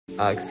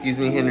Excuse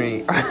me,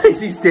 Henry.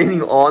 Is he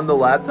standing on the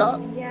laptop?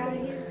 Yeah,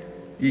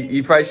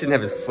 you probably shouldn't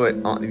have his foot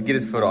on. Get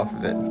his foot off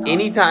of it.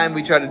 Anytime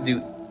we try to do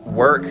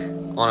work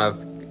on a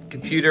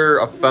computer,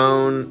 a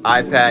phone,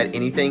 iPad,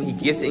 anything, he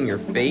gets in your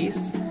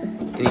face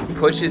and he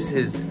pushes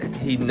his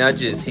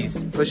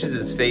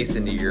face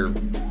into your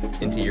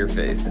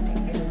face.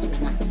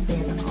 I'm not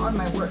standing on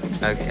my work.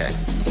 Okay.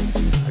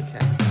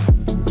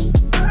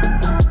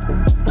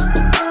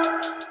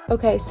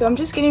 Okay, so I'm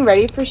just getting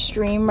ready for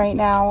stream right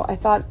now. I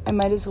thought I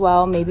might as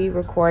well maybe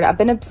record. I've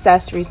been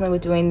obsessed recently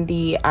with doing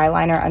the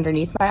eyeliner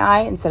underneath my eye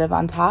instead of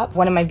on top.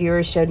 One of my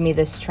viewers showed me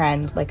this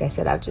trend. Like I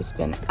said, I've just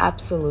been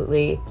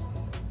absolutely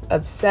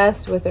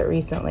obsessed with it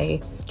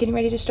recently. Getting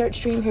ready to start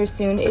stream here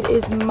soon. It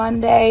is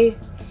Monday,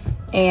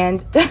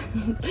 and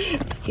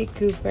look at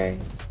Cooper.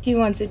 He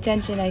wants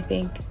attention, I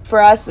think. For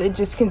us, it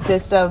just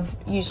consists of,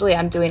 usually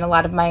I'm doing a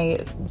lot of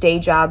my day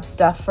job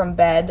stuff from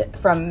bed,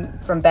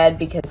 from bed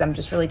because I'm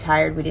just really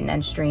tired. We didn't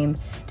end stream,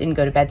 didn't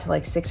go to bed till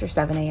like 6 or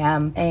 7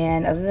 a.m.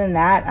 And other than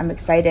that, I'm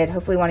excited.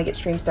 Hopefully want to get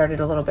stream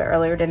started a little bit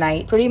earlier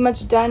tonight. Pretty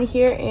much done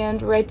here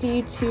and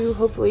ready to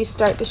hopefully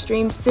start the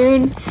stream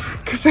soon.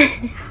 Cooper.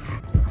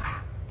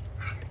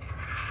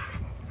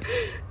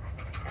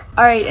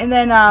 All right, and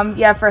then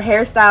yeah, for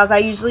hairstyles, I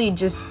usually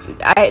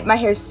my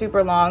hair's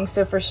super long,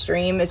 so for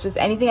stream, it's just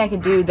anything I can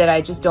do that I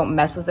just don't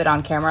mess with it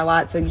on camera a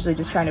lot. So usually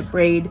just trying to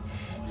braid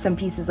some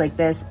pieces like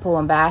this, pull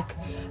them back,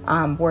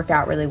 work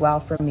out really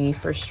well for me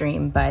for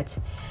stream. But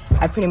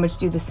I pretty much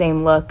do the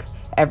same look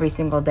every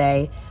single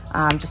day.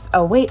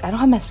 Oh wait, I don't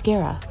have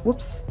mascara.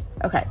 Whoops.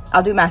 Okay,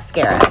 I'll do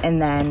mascara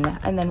and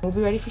then we'll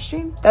be ready for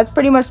stream. That's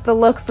pretty much the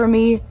look for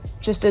me.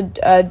 Just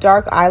a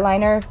dark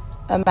eyeliner,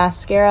 a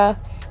mascara,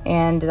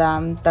 and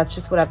that's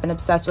just what I've been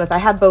obsessed with. I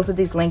have both of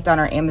these linked on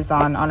our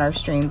Amazon on our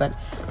stream, but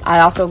I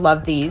also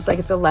love these. Like,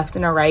 it's a left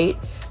and a right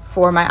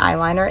for my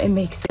eyeliner. It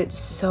makes it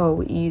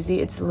so easy.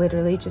 It's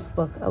literally just,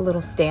 look, a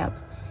little stamp,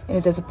 and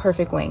it does a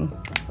perfect wing.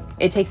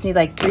 It takes me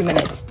like 3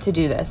 minutes to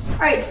do this. All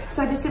right,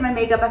 so I just did my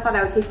makeup. I thought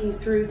I would take you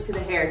through to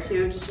the hair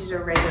too. Just use a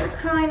regular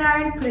curling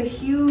iron, put a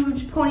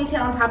huge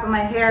ponytail on top of my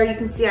hair. You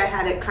can see I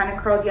had it kind of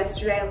curled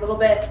yesterday a little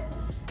bit.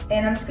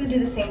 And I'm just gonna do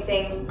the same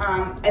thing.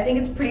 I think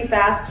it's pretty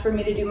fast for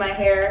me to do my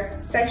hair.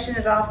 Section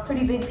it off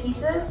pretty big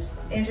pieces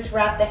and just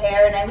wrap the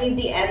hair, and I leave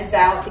the ends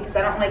out because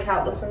I don't like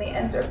how it looks when the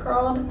ends are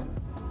curled.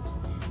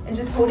 And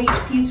just hold each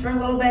piece for a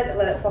little bit and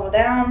let it fall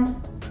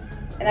down.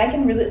 And I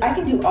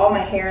can do all my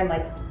hair in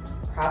like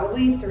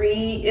probably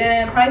probably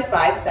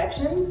 5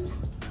 sections.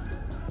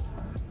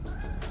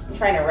 I'm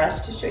trying to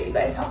rush to show you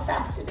guys how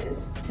fast it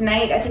is.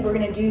 Tonight, I think we're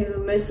gonna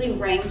do mostly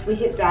ranked. We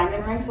hit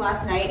diamond ranked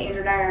last night. Andrew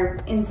and I are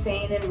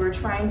insane, and we're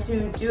trying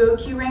to duo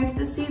queue ranked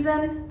this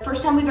season.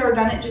 First time we've ever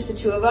done it, just the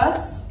 2 of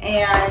us,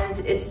 and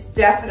it's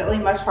definitely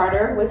much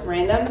harder with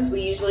randoms.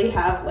 We usually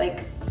have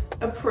like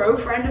a pro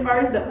friend of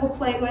ours that we'll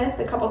play with.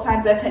 A couple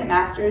times I've hit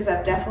masters,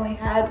 I've definitely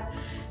had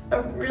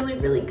a really,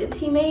 really good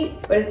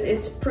teammate, but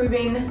it's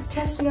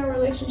testing our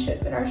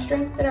relationship and our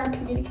strength and our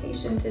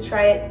communication to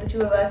try it, the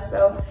 2 of us.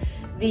 So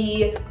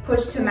the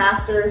push to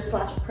masters /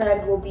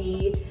 pred will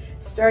be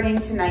starting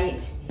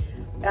tonight.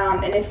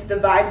 And if the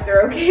vibes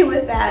are okay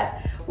with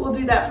that, we'll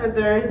do that for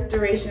the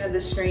duration of the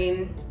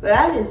stream. But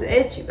that is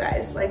it, you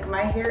guys. Like,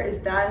 my hair is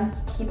done.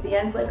 Keep the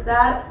ends like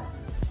that.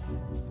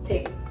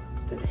 Take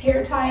the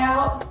hair tie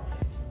out.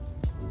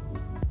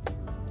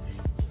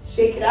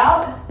 Shake it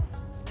out.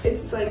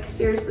 It's like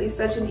seriously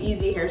such an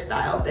easy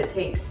hairstyle that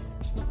takes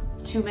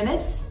 2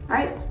 minutes. All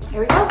right,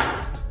 here we go.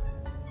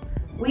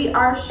 We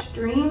are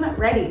stream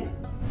ready.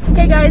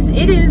 Okay guys,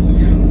 it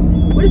is,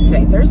 what is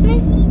today, Thursday?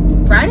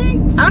 Friday?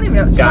 I don't even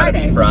know, it's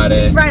Friday. It's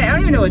Friday, I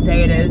don't even know what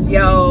day it is.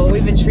 Yo,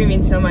 we've been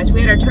streaming so much.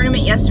 We had our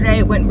tournament yesterday,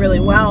 it went really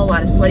well. A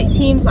lot of sweaty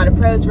teams, a lot of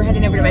pros. We're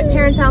heading over to my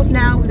parents' house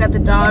now. We got the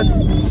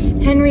dogs.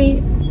 Henry,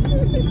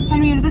 you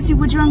wanna go see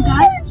Woodrow and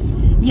Gus?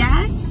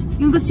 Yes?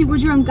 You wanna go see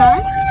Woodrow and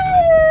Gus?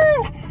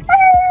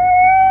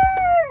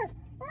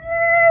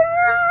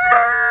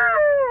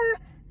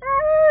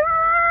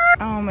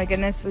 Oh my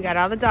goodness, we got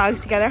all the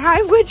dogs together.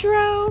 Hi,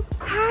 Woodrow.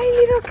 Hi,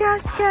 little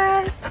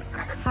Gus.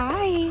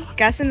 Hi.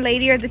 Gus and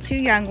Lady are the 2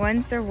 young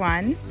ones. They're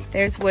 1.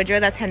 There's Woodrow,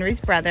 that's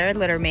Henry's brother,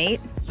 litter mate.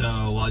 So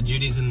while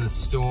Judy's in the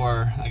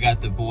store, I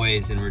got the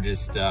boys and we're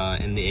just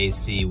in the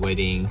AC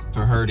waiting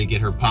for her to get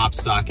her pop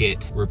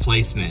socket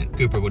replacement.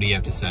 Cooper, what do you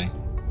have to say?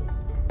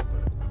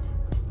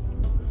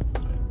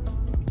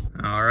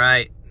 All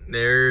right,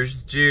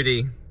 there's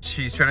Judy.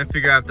 She's trying to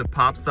figure out if the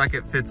pop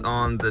socket fits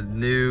on the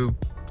new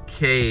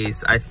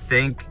case. I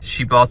think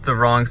she bought the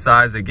wrong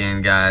size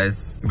again,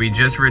 guys. We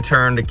just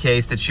returned a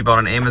case that she bought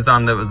on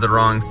Amazon that was the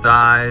wrong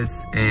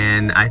size,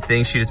 and I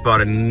think she just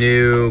bought a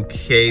new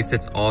case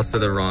that's also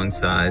the wrong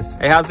size.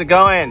 Hey, how's it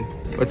going?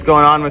 What's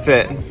going on with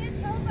it? I can't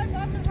tell if I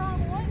got the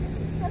wrong one. This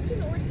is such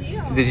an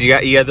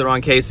ordeal. You had the wrong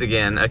case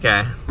again?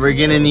 Okay. We're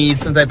gonna need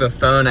some type of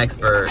phone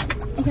expert.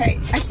 Okay,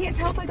 I can't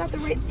tell if I got the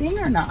right thing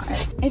or not.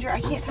 Andrew,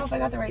 I can't tell if I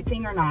got the right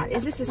thing or not.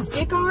 Is this a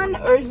stick-on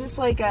or is this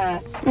like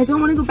a... I don't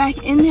want to go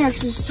back in there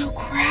because it's so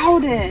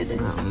crowded.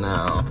 Oh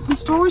no. The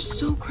store is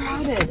so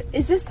crowded.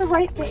 Is this the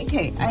right thing?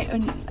 Okay,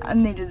 I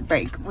needed a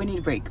break. We need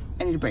a break.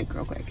 I need a break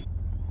real quick.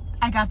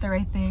 I got the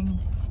right thing.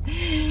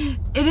 And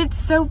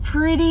it's so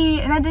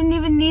pretty, and I didn't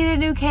even need a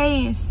new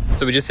case.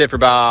 So we just sit for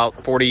about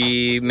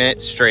 40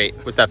 minutes straight.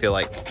 What's that feel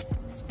like?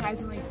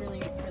 Surprisingly, really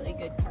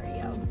good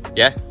cardio.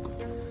 Yeah?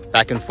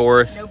 Back and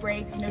forth. No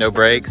breaks. No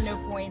breaks. No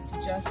points.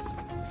 Just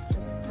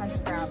tons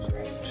of ground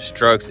strokes.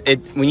 Strokes.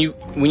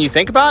 When you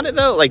think about it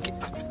though, like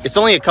it's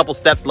only a couple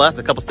steps left,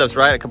 a couple steps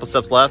right, a couple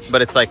steps left, but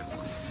it's like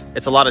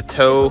it's a lot of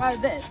toe. It's a lot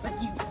of this.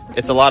 Like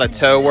it's a lot of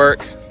toe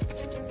work.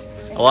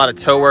 A lot of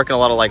toe work and a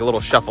lot of like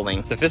little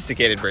shuffling.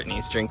 Sophisticated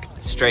Brittany's drink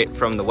straight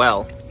from the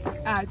well.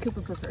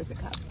 Cooper prefers a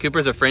cup.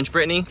 Cooper's a French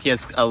Brittany. He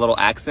has a little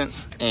accent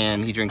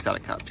and he drinks out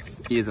of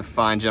cups. He is a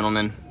fine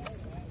gentleman.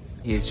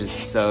 He's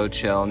just so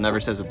chill,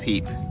 never says a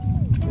peep.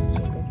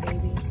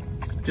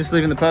 Just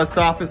leaving the post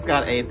office,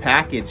 got a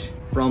package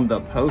from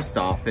the post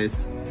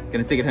office.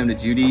 Gonna take it home to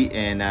Judy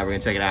and we're gonna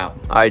check it out.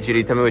 All right,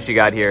 Judy, tell me what you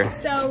got here.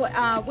 So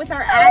with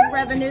our ad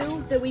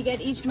revenue that we get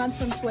each month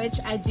from Twitch,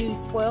 I do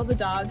spoil the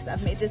dogs.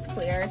 I've made this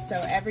clear.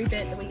 So every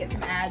bit that we get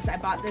from ads, I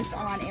bought this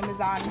on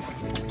Amazon.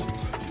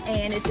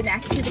 And it's an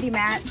activity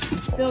mat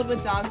filled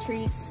with dog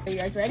treats. Are you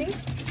guys ready?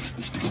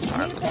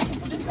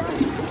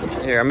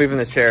 Here, I'm moving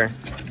this chair.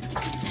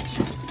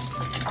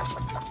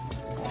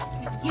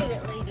 Get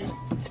it, lady.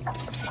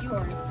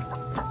 Yours.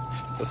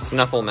 It's a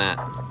snuffle mat.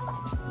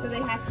 So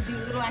they have to do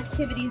little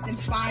activities and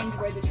find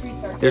where the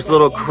treats are. There's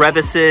little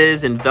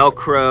crevices and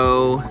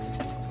Velcro.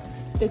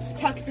 It's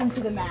tucked into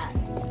the mat.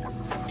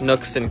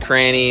 Nooks and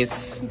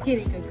crannies. You're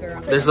getting good,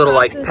 girl. There's little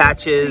like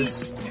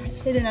patches.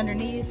 Hidden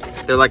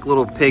underneath. They're like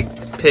little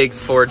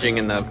pigs foraging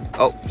in the,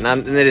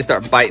 and they just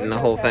start biting the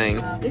whole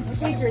thing. There's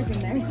squeakers in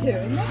there too,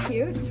 isn't that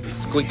cute?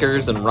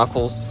 Squeakers and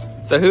ruffles.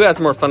 So who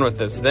has more fun with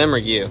this, them or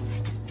you?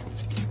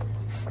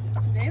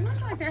 They look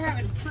like they're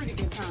having a pretty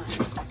good time.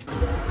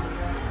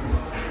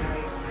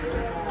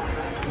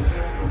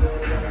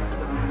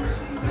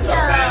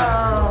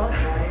 Yo!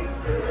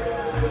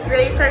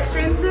 Ready to start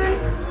stream soon?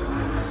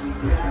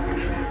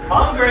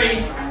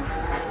 Hungry.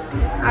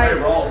 Alright,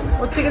 well,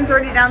 chicken's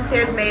already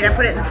downstairs made. I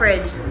put it in the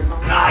fridge.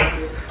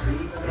 Nice.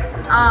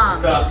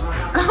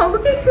 Oh,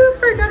 look at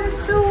Cooper, got a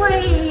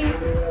toy.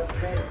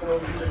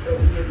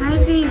 Hi,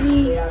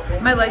 baby.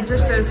 My legs are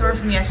so sore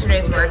from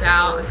yesterday's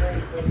workout.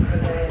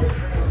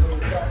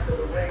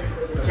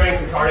 Trying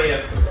some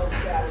cardio.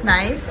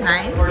 Nice,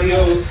 nice.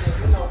 Cardios.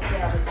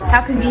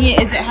 How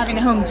convenient is it having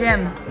a home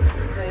gym?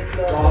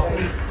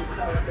 Awesome.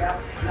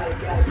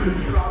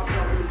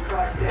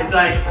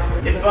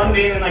 It's fun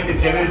being in like the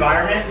gym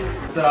environment.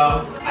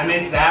 So I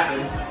miss that, but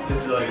it's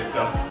really good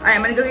stuff. All right,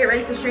 I'm gonna go get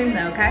ready for stream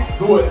though, okay?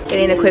 Do it.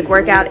 Getting a quick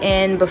workout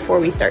in before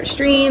we start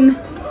stream.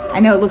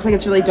 I know it looks like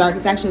it's really dark.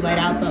 It's actually light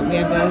out, but we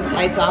have the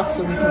lights off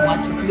so we can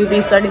watch this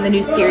movie. Starting the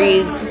new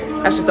series,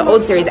 actually it's an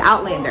old series,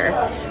 Outlander.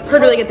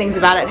 Heard really good things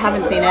about it,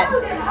 haven't seen it.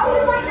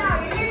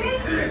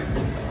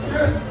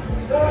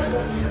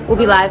 We'll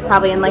be live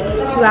probably in like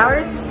 2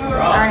 hours,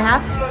 hour and a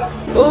half.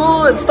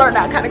 Oh, it's starting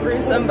out kind of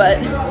gruesome, but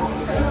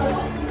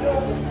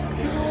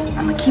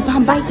I'm gonna keep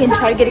on biking,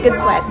 try to get a good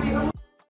sweat.